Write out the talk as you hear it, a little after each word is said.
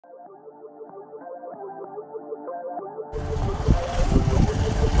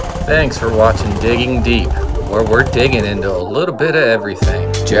Thanks for watching Digging Deep, where we're digging into a little bit of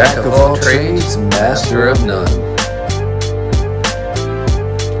everything. Jack of all trades, master of none.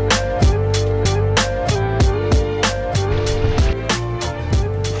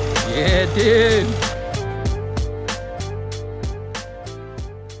 Yeah, dude.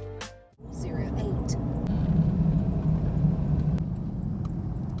 08.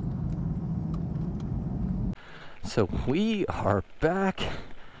 So we are back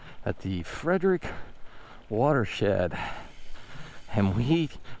at the Frederick watershed, and we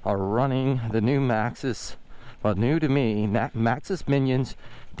are running the new Maxxis, well, new to me, Maxxis Minions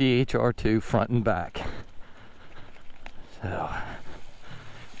DHR2 front and back.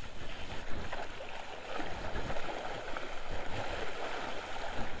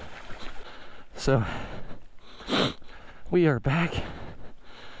 So we are back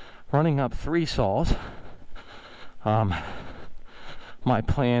running up 3 saws. My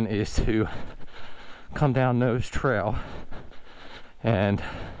plan is to come down Nose Trail and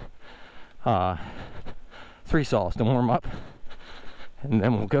 3 saws to warm up, and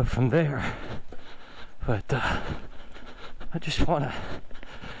then we'll go from there. But I just want to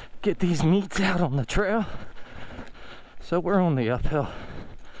get these meats out on the trail. So we're on the uphill.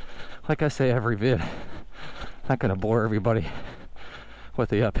 Like I say every vid, not gonna bore everybody with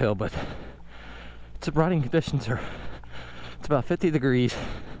the uphill, but the riding conditions are, it's about 50 degrees,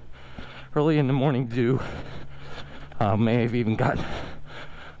 early in the morning dew. May have even gotten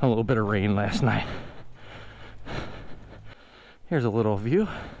a little bit of rain last night. Here's a little view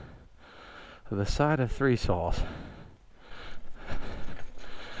of the side of 3 saws.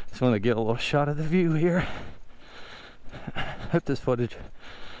 Just want to get a little shot of the view here. Hope this footage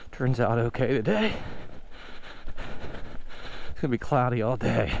turns out okay today. It's gonna be cloudy all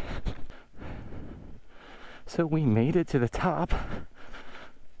day. So we made it to the top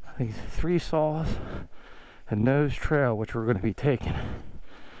of these 3 saws and Nose Trail, which we're going to be taking.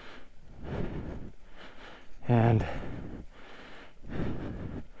 And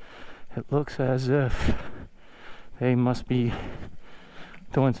it looks as if they must be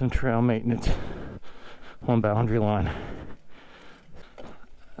doing some trail maintenance on Boundary Line.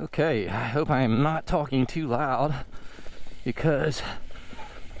 Okay, I hope I am not talking too loud because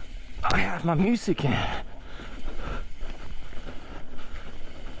I have my music in.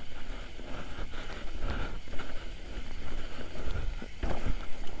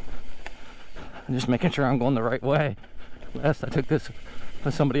 I'm just making sure I'm going the right way. Last I took this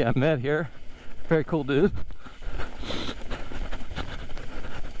with somebody I met here. Very cool dude.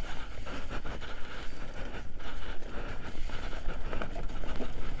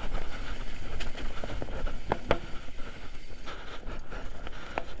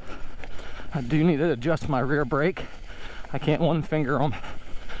 I do need to adjust my rear brake. I can't one finger them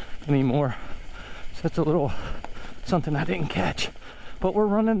anymore. So it's a little something I didn't catch. But we're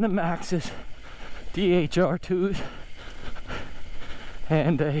running the Maxxis DHR2s,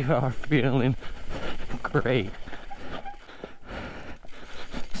 and they are feeling great.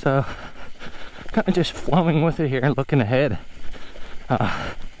 So kind of just flowing with it here and looking ahead,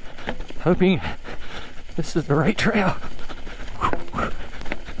 hoping this is the right trail.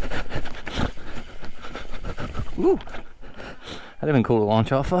 Ooh, that'd have been cool to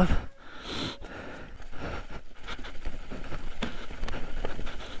launch off of.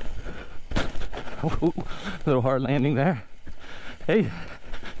 Ooh, a little hard landing there. Hey,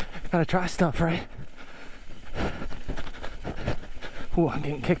 gotta try stuff, right? Ooh, I'm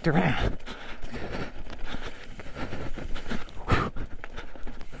getting kicked around.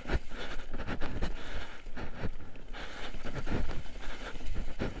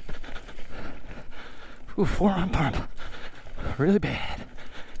 Ooh, forearm pump. Really bad.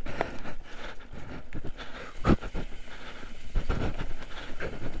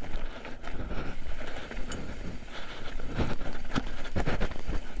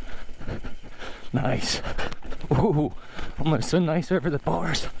 Nice. Ooh, almost so nice over the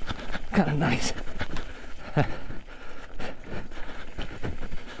bars. Kind of nice.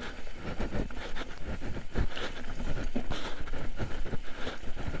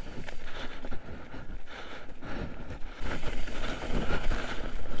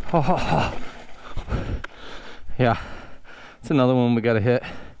 Oh. Yeah, it's another one we gotta hit.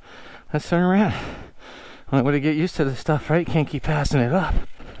 Let's turn around. Only way to get used to this stuff, right? Can't keep passing it up.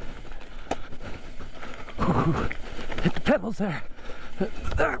 Ooh, hit the pedals there.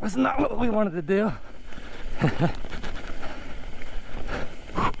 That was not what we wanted to do.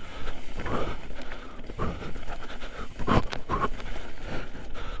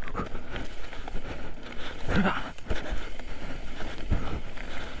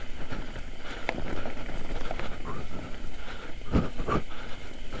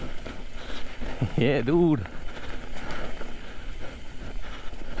 Yeah, dude.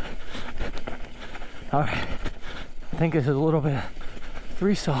 Alright. I think this is a little bit of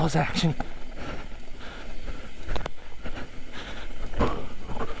three saws action.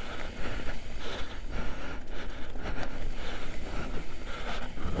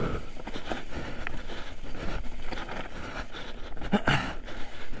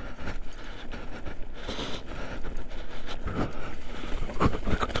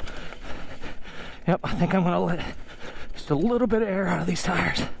 Yep, I think I'm gonna let just a little bit of air out of these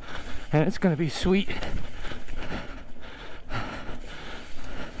tires, and it's gonna be sweet.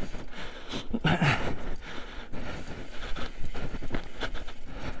 I'm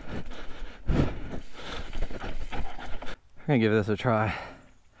gonna give this a try.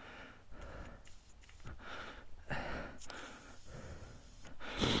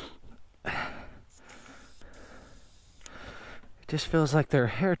 It just feels like they're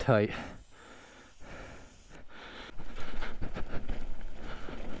hair tight.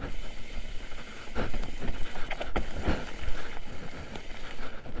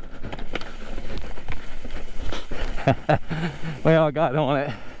 Well, I got on it.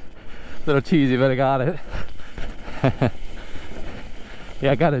 A little cheesy, but I got it.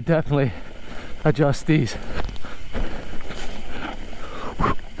 Yeah, I gotta definitely adjust these.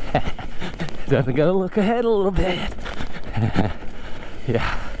 Definitely gotta look ahead a little bit.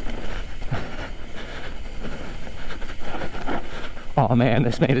 Yeah. Oh man,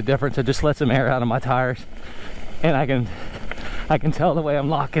 this made a difference. I just let some air out of my tires, and I can tell the way I'm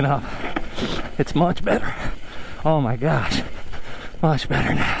locking up. It's much better. Oh my gosh, much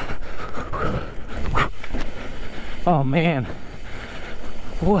better now. Oh man,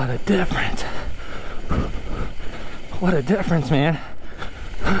 what a difference. What a difference, man.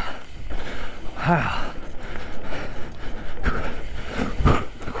 Wow.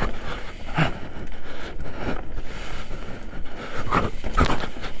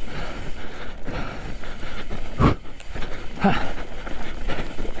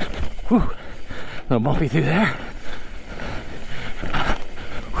 Whew. A little bumpy through there.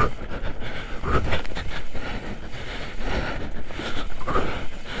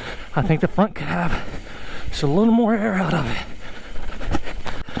 I think the front could have just a little more air out of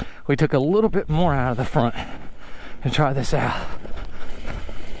it. We took a little bit more out of the front and try this out.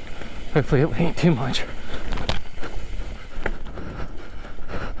 Hopefully it ain't too much.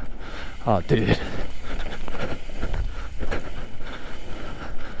 Oh, dude.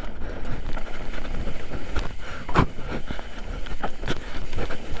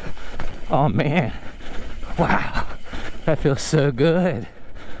 Oh man. Wow. That feels so good.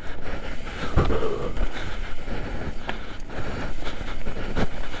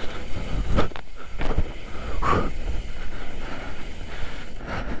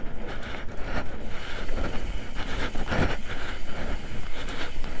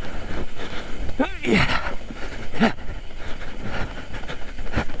 Yeah.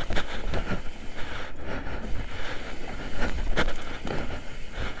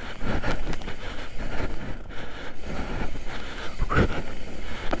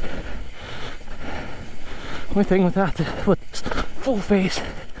 Only thing with full face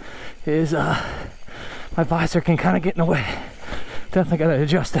is my visor can kind of get in the way. Definitely got to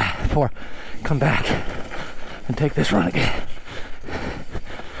adjust that before I come back and take this run again.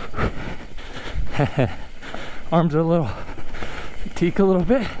 Arms are a little fatigue a little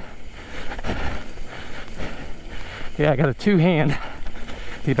bit. Yeah, I got a two-hand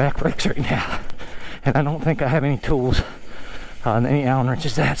the back brakes right now, and I don't think I have any tools on any Allen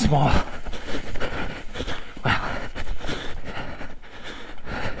wrenches that small. Wow.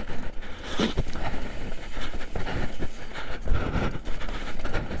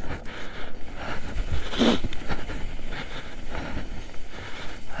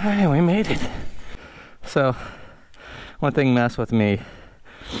 All right, we made it. So, one thing mess with me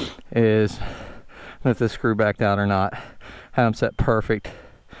is if the screw backed out or not. Had them set perfect,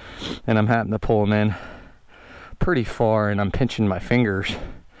 and I'm having to pull them in pretty far, and I'm pinching my fingers,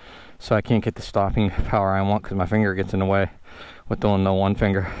 so I can't get the stopping power I want because my finger gets in the way with doing the one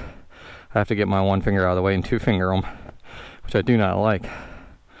finger. I have to get my one finger out of the way and two finger them, which I do not like.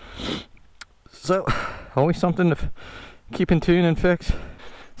 So, always something to keep in tune and fix.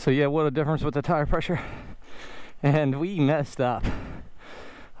 So yeah, what a difference with the tire pressure. And we messed up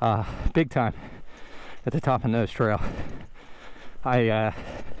big time at the top of Nose Trail. I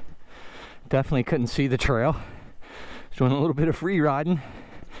definitely couldn't see the trail. Was doing a little bit of free riding.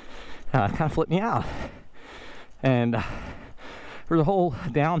 Kind of flipped me out. And for the whole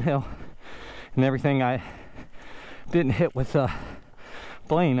downhill and everything, I didn't hit with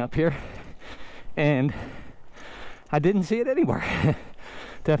Blaine up here. and I didn't see it anywhere.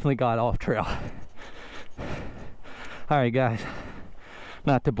 Definitely got off trail. Alright guys,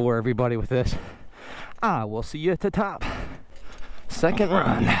 not to bore everybody with this, I will see you at the top. Second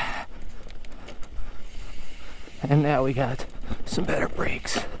run. And now we got some better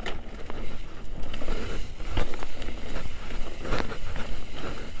brakes.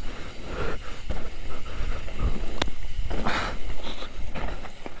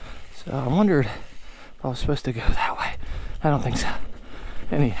 So I wondered if I was supposed to go that way. I don't think so.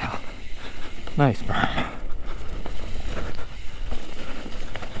 Anyhow, nice berm.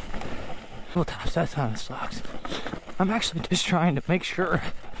 Well, tops, that kind of sucks. I'm actually just trying to make sure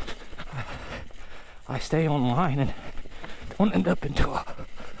I stay online and don't end up into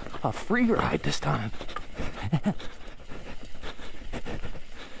a free ride this time.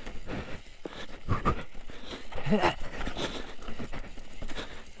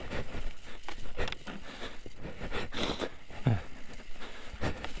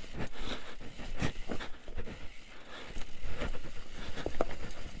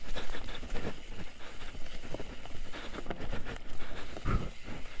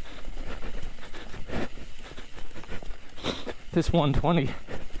 This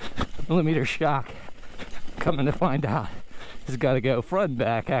 120mm shock, coming to find out, has got to go front and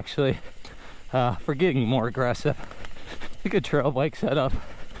back actually, for getting more aggressive. It's a good trail bike setup,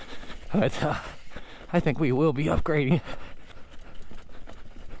 but I think we will be upgrading.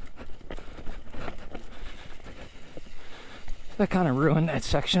 That kind of ruined that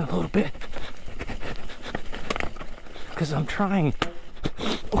section a little bit, because I'm trying.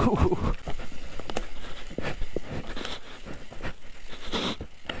 Ooh.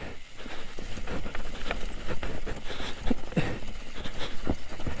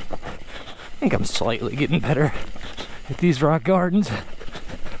 I think I'm slightly getting better at these rock gardens,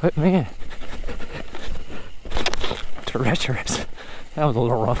 but man, treacherous. That was a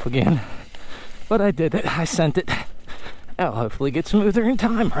little rough again, but I did it. I sent it. I'll hopefully get smoother in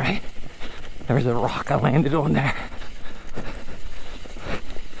time, right? There's a rock I landed on there.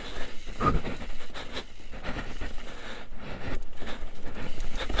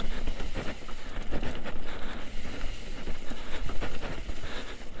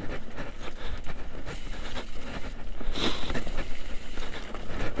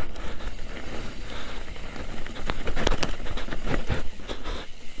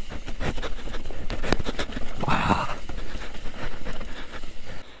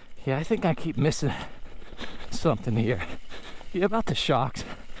 Yeah, I think I keep missing something here. Yeah, about the shocks.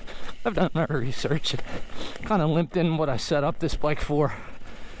 I've done my research and kind of limped in what I set up this bike for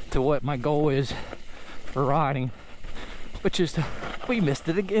to what my goal is for riding, which is to, we missed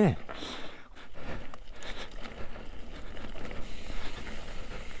it again.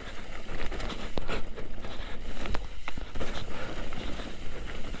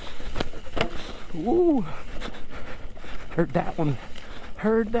 Woo! Heard that one.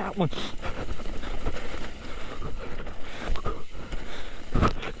 Heard that one.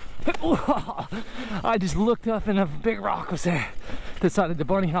 I just looked up and a big rock was there. Decided to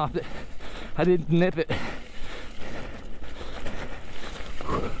bunny hop it. I didn't nip it.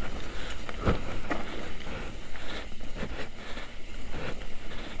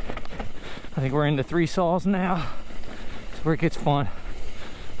 I think we're into 3 saws now. That's where it gets fun.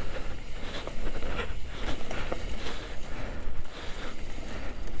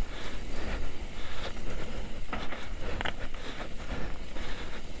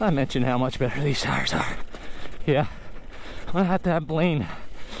 I mentioned how much better these tires are. Yeah, I'm gonna have to have Blaine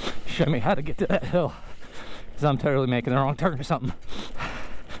show me how to get to that hill, because I'm totally making the wrong turn or something.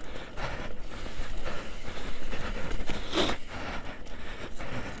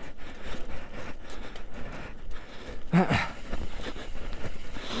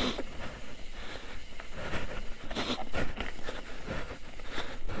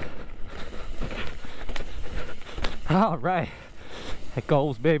 All right. That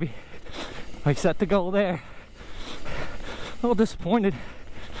goals, baby. I set the goal there. A little disappointed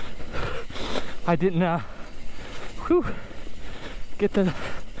I didn't get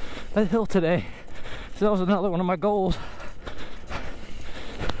that hill today. So that was another one of my goals.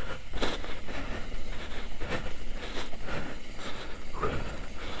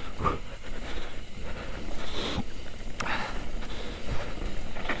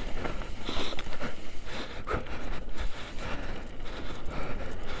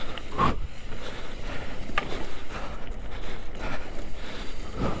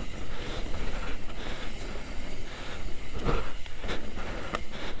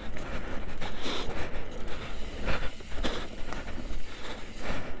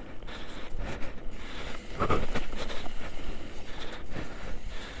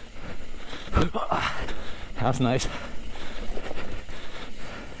 That's nice.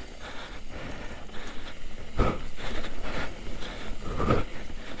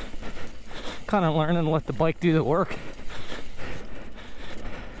 Kind of learning to let the bike do the work.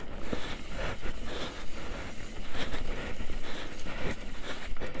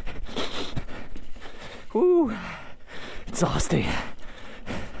 Woo, exhausting.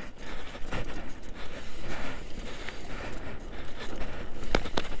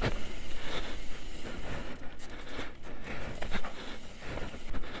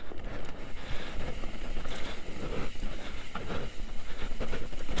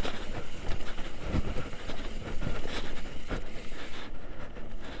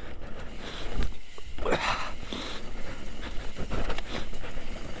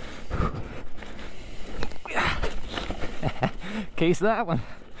 Case that one.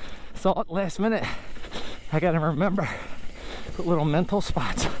 Saw it last minute. I gotta remember, put little mental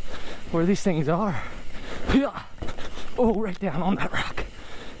spots where these things are. Oh, right down on that rock.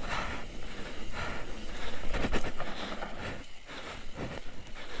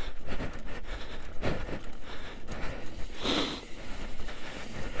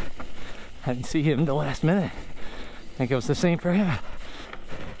 I didn't see him the last minute. I think it was the same for him.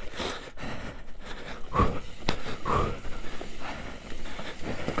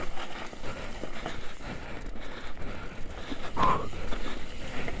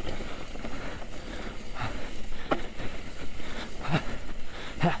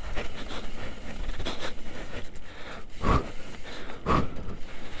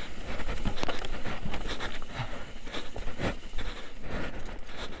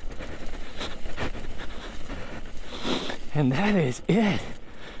 And that is it.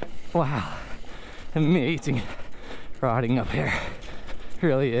 Wow. Amazing riding up here.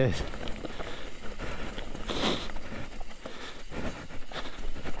 Really is.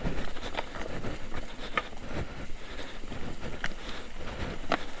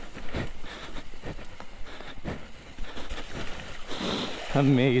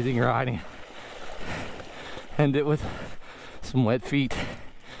 Amazing riding. End it with some wet feet.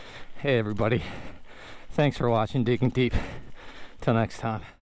 Hey everybody. Thanks for watching Digging Deep. Till next time.